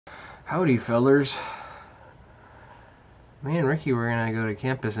Howdy, fellers. Me and Ricky were gonna go to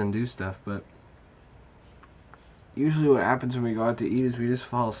campus and do stuff, but usually what happens when we go out to eat is we just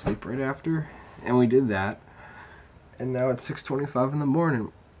fall asleep right after, and we did that. And now it's 6:25 in the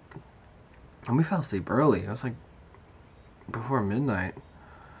morning, and we fell asleep early. It was like before midnight,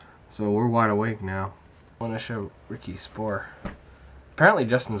 so we're wide awake now. I want to show Ricky Spore. Apparently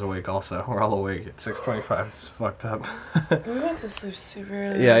Justin's awake also. We're all awake at 6:25. It's fucked up. We went to sleep super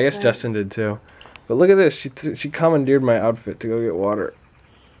early. Yeah, I guess Justin did too. But look at this. She commandeered my outfit to go get water,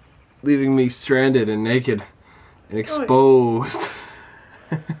 leaving me stranded and naked and exposed.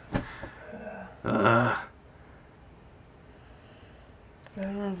 I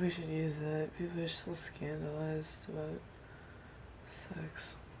don't know if we should use that. People are still scandalized about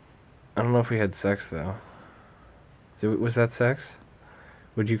sex. I don't know if we had sex though. Was that sex?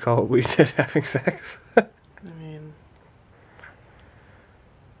 Would you call what we did having sex? I mean...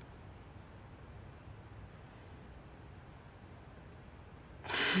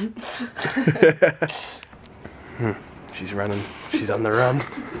 She's running. She's on the run.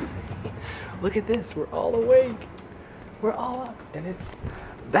 Look at this. We're all awake. We're all up. And it's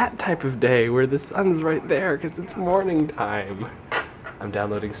that type of day where the sun's right there because it's morning time. I'm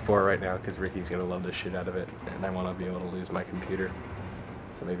downloading Spore right now because Ricky's going to love the shit out of it. And I want to be able to lose my computer.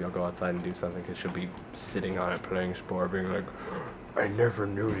 So maybe I'll go outside and do something because she'll be sitting on it playing Spore being like, I never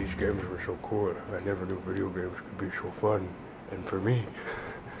knew these games were so cool. I never knew video games could be so fun. And for me.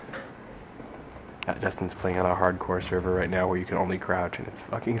 Justin's playing on a hardcore server right now where you can only crouch and it's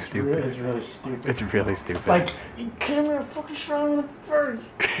fucking stupid. It's really stupid. It's really stupid. Like, you came here fucking shot him in the face.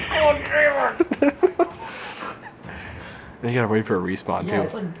 Oh, damn it. Then you gotta wait for a respawn too. Yeah,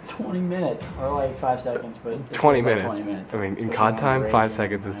 it's like 20 minutes or like 5 seconds, but it's 20 like minutes. 20 minutes. I mean, in COD time, 5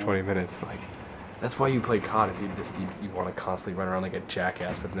 seconds is 20 minutes. Like, that's why you play COD. Is you want to constantly run around like a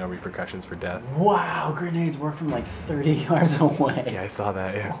jackass with no repercussions for death. Wow, grenades work from like 30 yards away. Yeah, I saw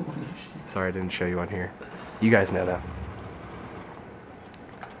that. Yeah. Sorry, I didn't show you on here. You guys know that.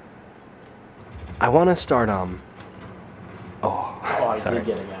 I want to start Oh, I sorry. did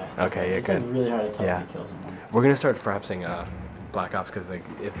get a guy. Okay, yeah, it's good. Like really hard to tell Yeah. if he kills him. We're gonna start frapsing Black Ops because like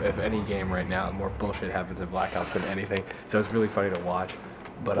if any game right now, more bullshit happens in Black Ops than anything. So it's really funny to watch.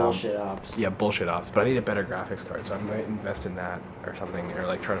 But bullshit ops. Yeah, bullshit ops. But I need a better graphics card, so I might invest in that or something, or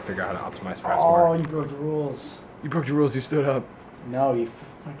like try to figure out how to optimize fraps more. Oh, you broke the rules. You broke the rules. You stood up. No, you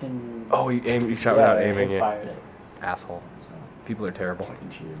fucking. Oh, you shot without aiming. Yeah, Yeah. fired it. Asshole. So, People are terrible. fucking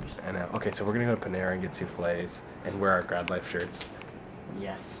cheaters. I know. Okay, so we're gonna go to Panera and get souffles and wear our GradLife shirts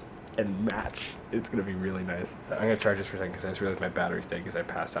Yes. and match. It's gonna be really nice. So I'm gonna charge this for a second because I just realized my battery's dead because I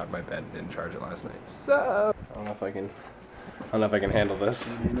passed out in my bed and didn't charge it last night. So I don't know if I can handle this.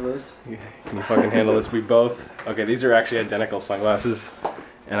 Can you handle this? Can you fucking handle this? We both. Okay, these are actually identical sunglasses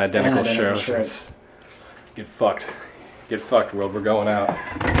and identical shirts. Get fucked. Get fucked, world. We're going out.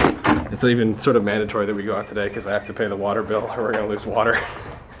 It's even sort of mandatory that we go out today because I have to pay the water bill or we're gonna lose water.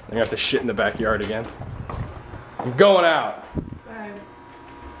 I'm gonna have to shit in the backyard again. I'm going out. Bye.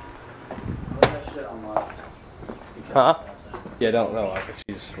 That shit unlocked. Huh? Yeah, don't lock it.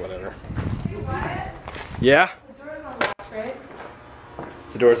 She's whatever. Yeah? The door's unlocked, right?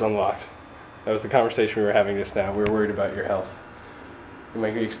 The door's unlocked. That was the conversation we were having just now. We were worried about your health. You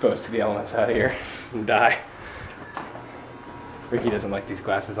might be exposed to the elements out here and die. Ricky doesn't like these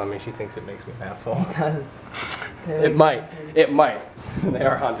glasses on me. She thinks it makes me an asshole. It does. It might. It might. They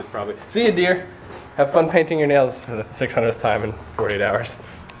are haunted, probably. See you, dear. Have fun painting your nails for the 600th time in 48 hours.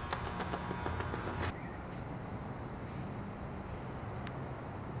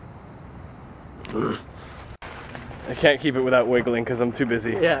 I can't keep it without wiggling because I'm too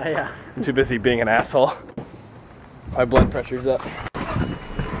busy. Yeah. I'm too busy being an asshole. My blood pressure's up.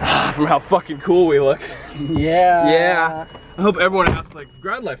 From how fucking cool we look. Yeah. Yeah. I hope everyone asks like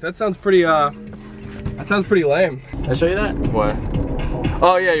GradLife. That sounds pretty lame. Can I show you that? What?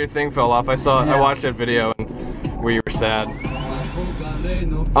 Oh yeah, your thing fell off. I saw it. Yeah. I watched that video and where you were sad.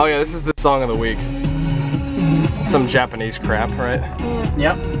 Oh yeah, this is the song of the week. Some Japanese crap, right?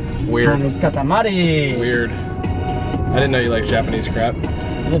 Yep. Weird. Katamari. Weird. I didn't know you liked Japanese crap.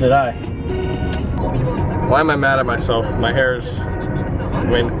 Neither did I. Why am I mad at myself? My hair's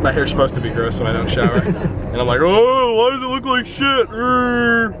supposed to be gross when I don't shower. And I'm like, oh, why does it look like shit?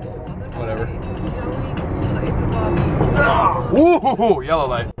 Whatever. Woo! Yellow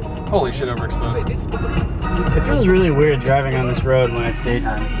light. Holy shit, overexposed. It feels really weird driving on this road when it's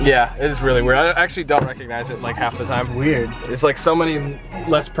daytime. Yeah, it is really weird. I actually don't recognize it like half the time. It's weird. It's like so many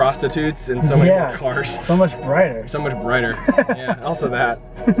less prostitutes and so many more cars. So much brighter. So much brighter. Yeah, also that.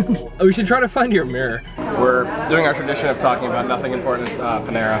 We should try to find your mirror. We're doing our tradition of talking about nothing important at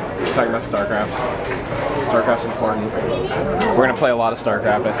Panera. We're talking about StarCraft. StarCraft's important. We're gonna play a lot of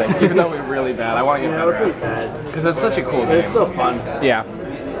StarCraft, I think. Even though we're really bad, I want to get better at it. Because it's such a cool game. It's still fun. Yeah.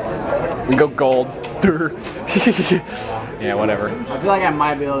 We go gold. Yeah, whatever. I feel like I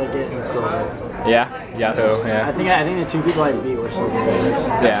might be able to get in silver. Yeah, Yahoo. Yeah. I think the two people I beat were silver.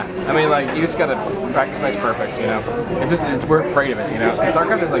 Yeah, I mean, like, you just gotta practice makes perfect, you know. We're afraid of it, you know.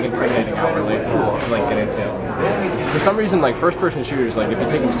 StarCraft is like intimidating outwardly to like get into. For some reason, like first-person shooters, like if you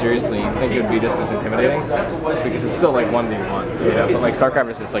take them seriously, you think it would be just as intimidating because it's still like 1v1, you know. But like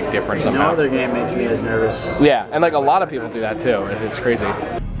StarCraft is just like different somehow. No other game makes me as nervous. Yeah, and like a lot of people do that too. It's crazy.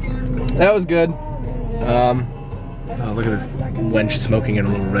 That was good. Oh, look at this wench smoking in a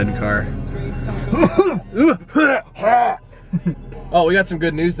little red car. Oh, we got some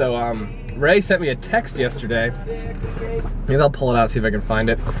good news though. Ray sent me a text yesterday. Maybe I'll pull it out, see if I can find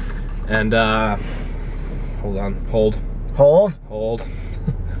it. And hold on, hold.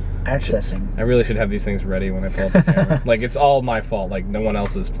 Accessing. I really should have these things ready when I pull up the camera. Like, it's all my fault. Like, no one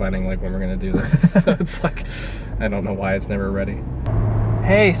else is planning like when we're gonna do this. So it's like, I don't know why it's never ready.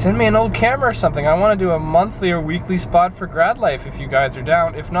 Hey, send me an old camera or something. I want to do a monthly or weekly spot for GradLife if you guys are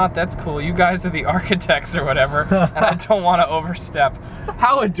down. If not, that's cool. You guys are the architects or whatever, and I don't want to overstep.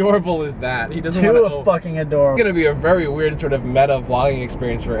 How adorable is that? He doesn't want to. Fucking adorable. It's gonna be a very weird sort of meta vlogging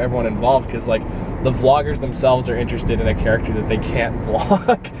experience for everyone involved because like the vloggers themselves are interested in a character that they can't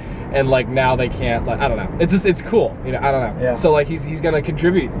vlog, and like now they can't. Like I don't know. It's cool. You know, I don't know. Yeah. So like he's gonna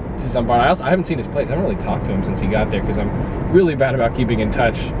contribute to some part. I haven't seen his place. I haven't really talked to him since he got there because I'm really bad about keeping in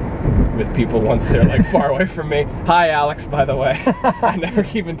touch with people once they're like far away from me. Hi Alex, by the way. I never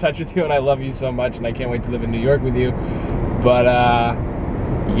keep in touch with you and I love you so much and I can't wait to live in New York with you. But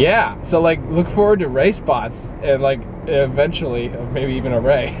yeah, so like look forward to Ray spots and like eventually maybe even a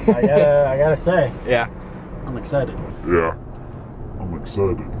Ray. I gotta say. Yeah. I'm excited. Yeah, I'm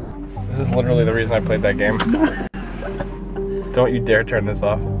excited. This is literally the reason I played that game. Don't you dare turn this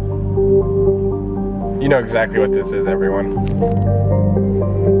off. You know exactly what this is, everyone.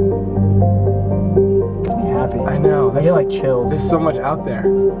 Makes me happy. I know. I get like chills. There's so much out there. I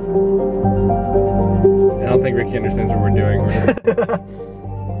don't think Ricky understands what we're doing.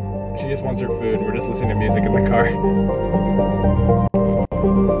 She just wants her food. We're just listening to music in the car.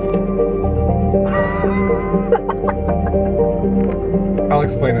 I'll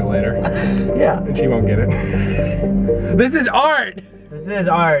explain it later. Yeah. And she won't get it. This is art! This is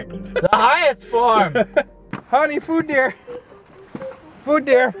art. The highest form. Honey, food dear. Food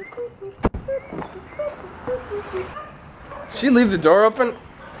dear. She leave the door open,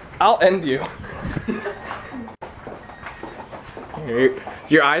 I'll end you.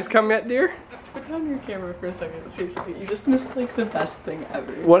 Your eyes come yet, dear? Put down your camera for a second, seriously. You just missed like the best thing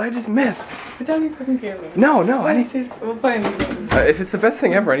ever. What'd I just miss? Put down your fucking camera. No, I need. Seriously, we'll find it. If it's the best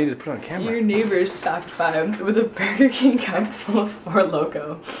thing ever, I need to put it on camera. Your neighbors stopped by with a Burger King cup full of Four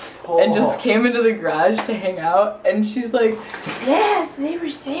Loko and just came into the garage to hang out. And she's like, yes, they were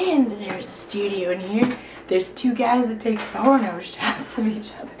saying that there's a studio in here. There's two guys that take porno shots of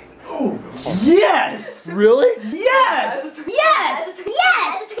each other. Oh, yes! Really? Yes! Yes! Yes!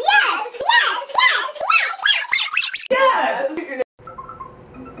 Yes! Yes!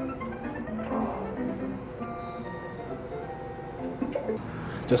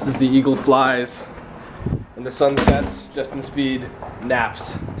 Just as the eagle flies and the sun sets, Justin Speed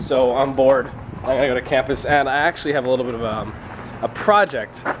naps. So I'm bored. I'm gonna go to campus, and I actually have a little bit of a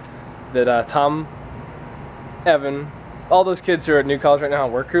project that Tom, Evan, all those kids who are at New College right now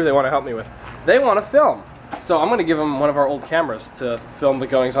on work crew, they want to help me with. They want to film. So I'm going to give them one of our old cameras to film the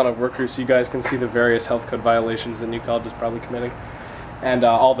goings on of work crew so you guys can see the various health code violations that New College is probably committing and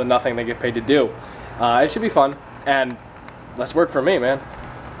all the nothing they get paid to do. It should be fun and less work for me, man.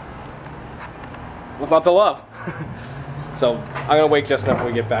 What's not to love? So I'm going to wake Justin up when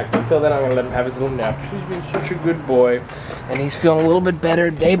we get back. Until then, I'm going to let him have his little nap. He's been such a good boy and he's feeling a little bit better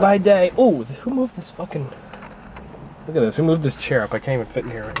day by day. Oh, who moved this fucking... Look at this, who moved this chair up? I can't even fit in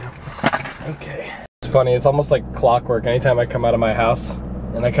here right now. Okay. It's funny, it's almost like clockwork. Anytime I come out of my house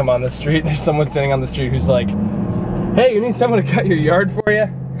and I come on the street, there's someone sitting on the street who's like, hey, you need someone to cut your yard for you?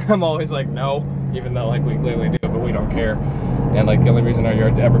 I'm always like, no, even though like we clearly do, but we don't care. And like the only reason our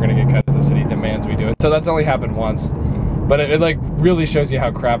yard's ever gonna get cut is the city demands we do it. So that's only happened once. But it like really shows you how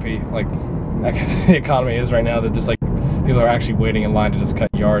crappy like the economy is right now, that just like people are actually waiting in line to just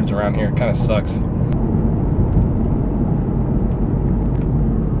cut yards around here. It kind of sucks.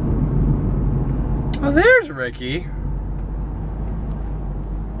 Oh, there's Ricky.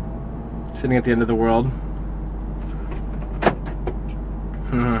 Sitting at the end of the world.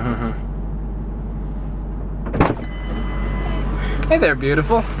 Hey there,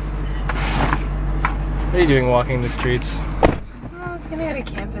 beautiful. What are you doing walking the streets? Oh, I was gonna go to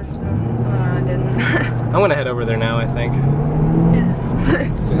campus, but I didn't. I'm gonna head over there now, I think. Yeah.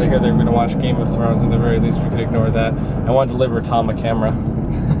 Because I hear they're gonna watch Game of Thrones, at the very least we could ignore that. I want to deliver Tom a camera.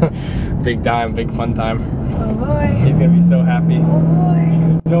 Big time, big fun time. Oh boy. He's gonna be so happy. Oh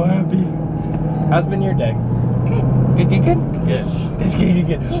boy. So happy. How's been your day? Good. Good. It's good.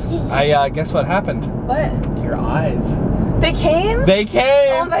 I guess what happened? What? Your eyes. They came? They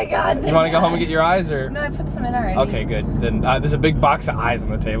came! Oh my god. You want to go home and get your eyes, or? No, I put some in already. Okay, good. Then there's a big box of eyes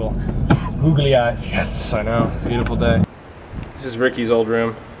on the table. Yes. Googly eyes. Yes, I know. Beautiful day. This is Ricky's old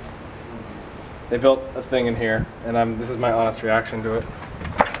room. They built a thing in here, and this is my honest reaction to it.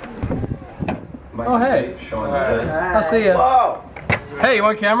 Oh, hey. I'll see ya. Whoa! Hey, you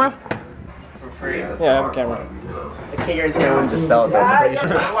want a camera? For free. Yeah, I have a camera. I can't guarantee I wouldn't just sell it.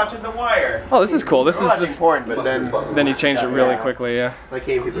 I'm watching The Wire. Oh, this is cool. This is watching porn, but Then you changed it really quickly, yeah. I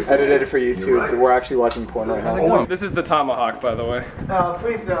edited it for YouTube. We're actually watching porn right now. This is the tomahawk, by the way. Oh,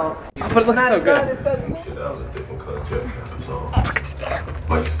 please don't. But it looks so good. Shit, that was a different cut of jet so.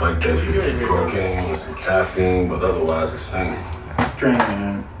 Like that, cocaine, caffeine, but otherwise the same.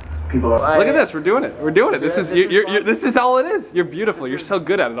 Drinking. People are. Look at this. We're doing it. We're doing it. This is this is all it is. You're beautiful. You're so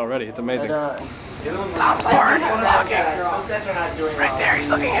good at it already. It's amazing. Tom's already vlogging. Right there. He's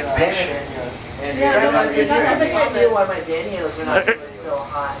looking at fish.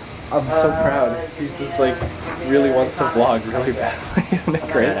 I'm so proud. He just like really wants to vlog really badly. Isn't it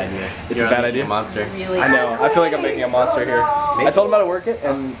great? It's a bad idea. Monster. I know. I feel like I'm making a monster here. I told him how to work it,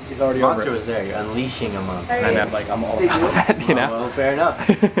 and he's already over it. Monster was there. You're unleashing a monster. I know. Like I'm all about that, you know. Well, fair enough.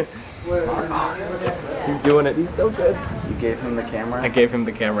 He's doing it. He's so good. You gave him the camera? I gave him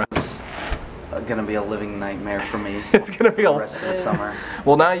the camera. It's gonna be a living nightmare for me. It's gonna be the a rest of the summer.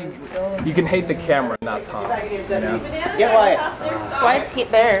 Well, now you can hate the camera, not Tom. You know? Get Wyatt. Wyatt's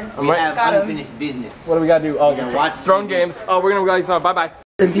there. I'm right. Got unfinished business. What do we gotta do? Oh, Gonna watch throne games. Oh, we're gonna go. Bye bye.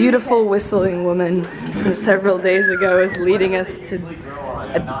 The beautiful whistling woman from several days ago is leading us to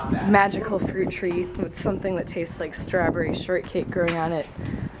a magical fruit tree with something that tastes like strawberry shortcake growing on it.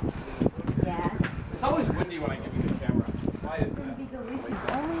 Yeah. It's always windy when I give you the camera. Why is that? It'd be delicious.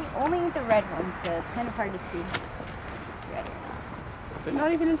 Only the red ones though. It's kind of hard to see. It's red. They're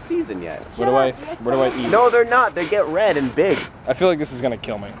not even in season yet. What do I eat? No, they're not. They get red and big. I feel like this is gonna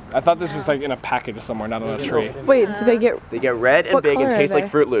kill me. I thought this was like in a package somewhere, not on a tree. Wait, did they get? They get red and What big and color are taste they? like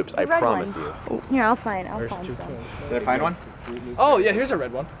Fruit Loops. I red promise ones. you. Here, I'll find some. Did I find one? Oh yeah, here's a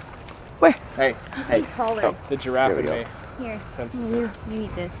red one. Where? Hey. Be taller. The giraffe Here in we me Here, senses you it.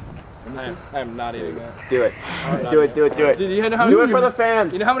 eat this. I am not eating that. Do it. Do it. Do it. Do it. Dude, you know how Do it for the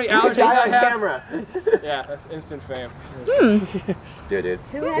fans. You know how many allergies Guy I on have? camera. Yeah, that's instant fame. Do it, dude.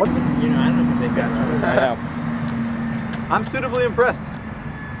 Who has I know. I'm suitably impressed.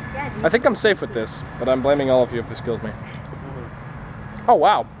 Yeah, I think I'm safe with this, but I'm blaming all of you if this kills me. Oh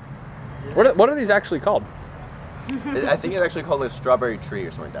wow. What are these actually called? I think it's actually called a strawberry tree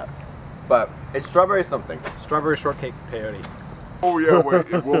or something like that. But it's strawberry something. Strawberry shortcake peyote. Oh yeah, wait,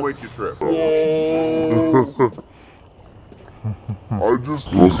 it will make you trip. I just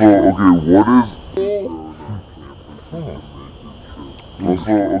also okay, what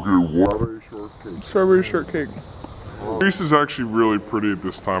is Strawberry shortcake. Greece is actually really pretty at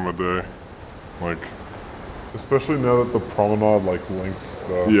this time of day. Like, especially now that the promenade like links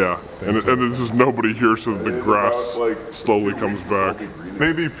the and there's just nobody here, so the grass slowly comes back. In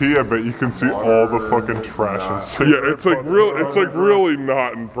ADP, I bet you can see all the fucking trash and shit. Yeah, it's like really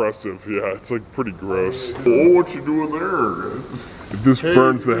not impressive. Yeah, it's like pretty gross. Oh, what you doing there? If this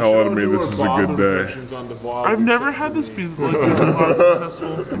burns the hell out of me, this is a good day. I've never had this be like this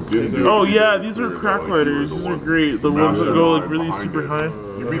successful. Oh yeah, these are crack lighters. These are great. The ones that go like really super high.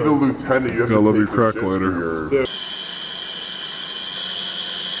 You be the lieutenant. You have to love your crack lighter.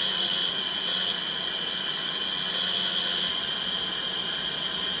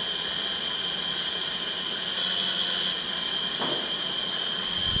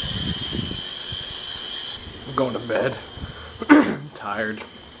 I'm going to bed. I'm tired.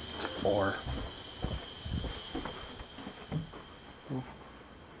 It's 4.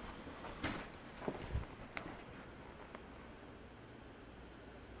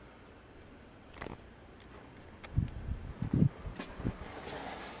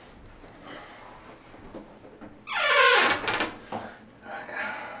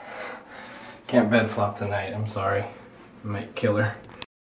 Can't bed flop tonight. I'm sorry. I might kill her.